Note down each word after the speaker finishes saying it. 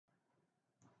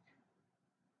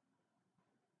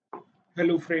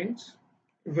Hello friends,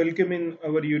 welcome in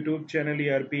our YouTube channel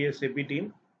ERP SAP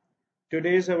team.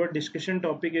 Today's our discussion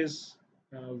topic is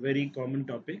a very common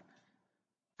topic.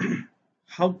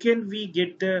 How can we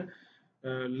get the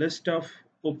list of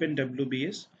open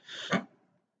WBS?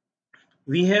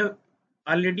 We have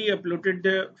already uploaded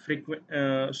the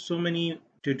so many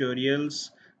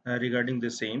tutorials regarding the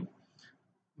same,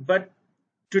 but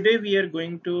today we are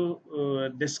going to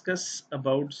discuss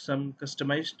about some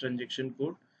customized transaction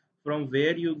code from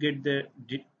where you get the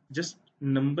just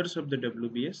numbers of the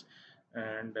WBS,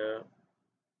 and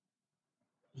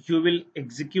you will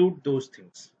execute those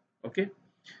things. Okay,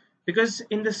 because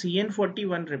in the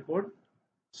CN41 report,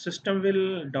 system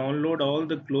will download all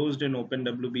the closed and open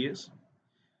WBS,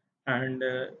 and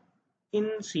in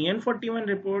CN41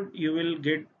 report you will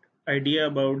get idea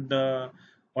about the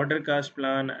order cost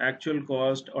plan, actual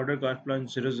cost, order cost plan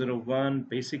 001,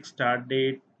 basic start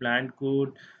date, plant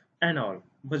code, and all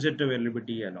budget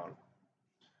availability and all.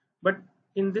 But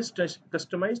in this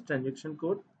customized transaction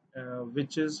code,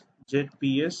 which is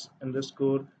JPS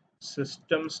underscore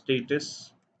system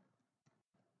status,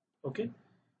 okay,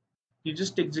 you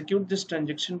just execute this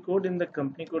transaction code in the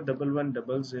company code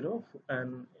 1100,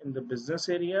 and in the business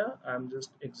area I'm just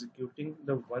executing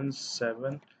the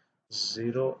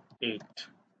 1708.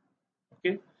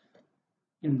 Okay,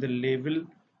 in the label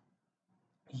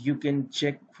you can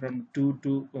check from 2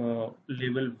 to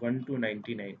level 1 to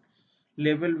 99.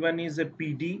 Level 1 is a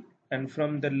PD, and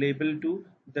from the label 2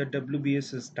 the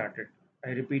WBS is started.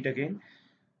 I repeat again,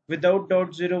 without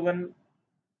dot 01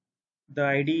 the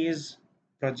ID is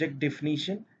project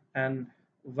definition, and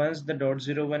once the dot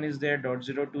 01 is there, dot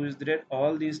 02 is there,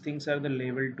 all these things are the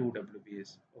level 2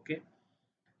 WBS. Okay,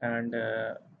 and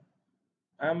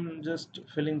I'm just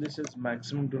filling this as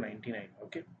maximum to 99.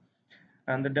 Okay,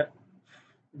 and the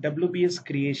WBS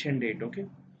creation date. Okay,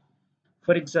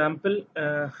 for example,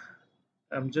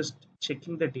 I'm just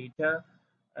checking the data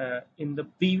in the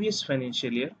previous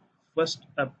financial year, 1st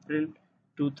April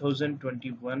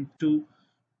 2021 to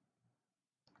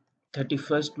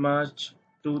 31st March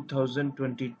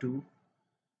 2022.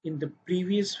 In the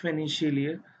previous financial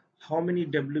year, how many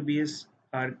WBS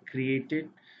are created,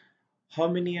 how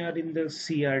many are in the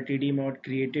CRTD mode,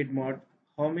 created mode,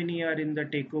 how many are in the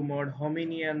Techo mode, how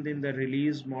many are in the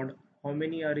release mode, how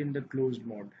many are in the closed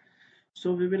mode.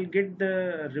 So we will get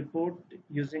the report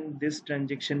using this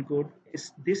transaction code.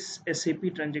 This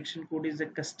SAP transaction code is a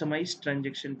customized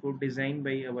transaction code designed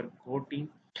by our core team,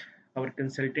 our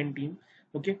consultant team.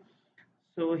 Okay,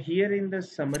 so here in the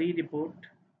summary report,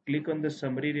 click on the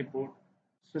summary report.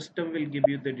 System will give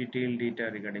you the detailed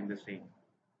data regarding the same.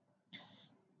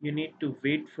 You need to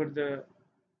wait for the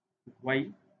while.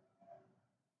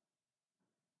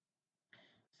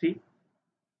 See,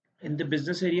 in the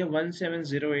business area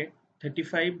 1708,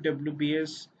 35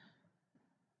 WBS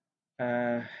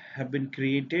have been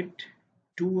created.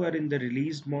 2 are in the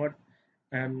released mode,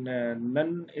 and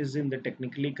none is in the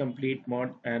technically complete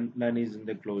mode, and none is in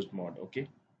the closed mode. Okay,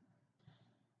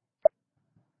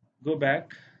 go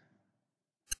back,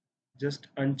 just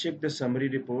uncheck the summary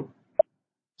report.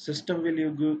 System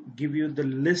will give you the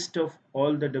list of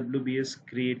all the WBS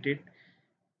created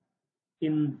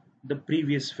in the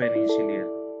previous financial year.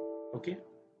 Okay,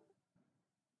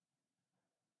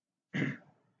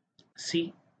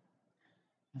 see,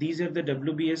 these are the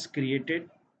WBS created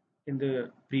in the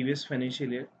previous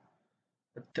financial year.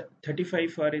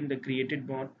 35 are in the created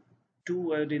mode,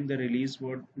 2 are in the release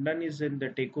mode, none is in the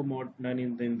Techo mode, none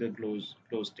in the close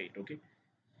state. Okay,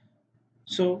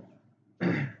 so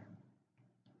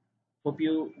hope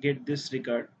you get this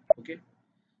regard. Okay,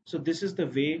 so this is the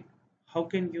way how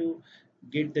can you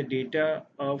get the data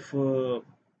of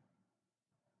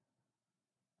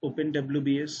open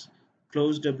WBS,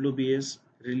 closed WBS,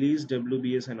 release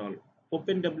WBS, and all.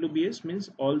 Open WBS means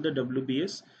all the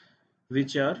WBS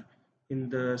which are in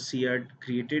the CR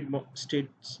created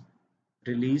states,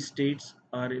 release states,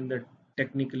 are in the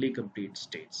technically complete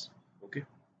states. Okay,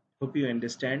 hope you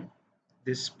understand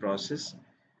this process.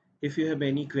 If you have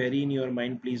any query in your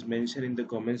mind, please mention in the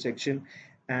comment section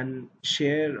and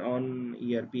share on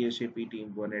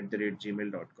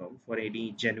erpsapteam1@gmail.com for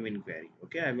any genuine query.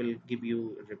 Okay, I will give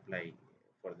you a reply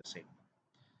for the same.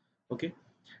 Okay,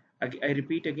 I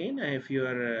repeat again, if you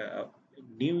are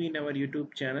new in our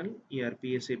YouTube channel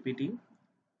ERPSAP team,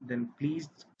 then please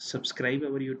subscribe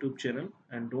our YouTube channel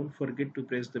and don't forget to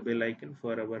press the bell icon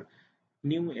for our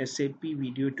new SAP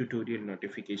video tutorial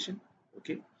notification.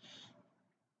 Okay,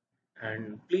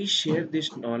 and please share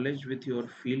this knowledge with your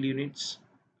field units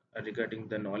regarding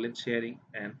the knowledge sharing.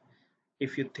 And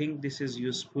if you think this is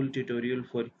useful tutorial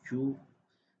for you,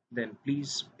 then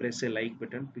please press a like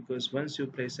button, because once you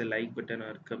press a like button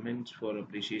or comments for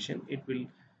appreciation, it will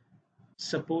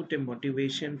support and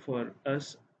motivation for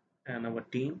us and our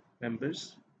team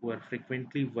members who are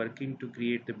frequently working to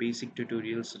create the basic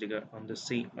tutorials on the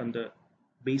same on the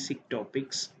basic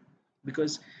topics.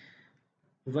 Because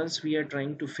once we are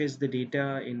trying to fetch the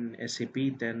data in SAP,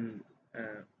 then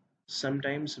uh,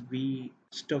 sometimes we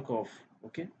stuck off.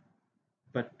 Okay,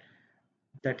 but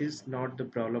that is not the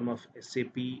problem of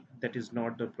SAP. That is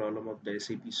not the problem of the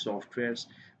SAP softwares.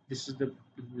 This is the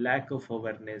lack of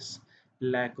awareness,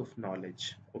 lack of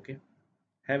knowledge. Okay,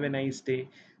 have a nice day.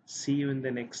 See you in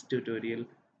the next tutorial.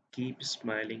 Keep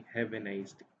smiling. Have a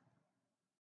nice day.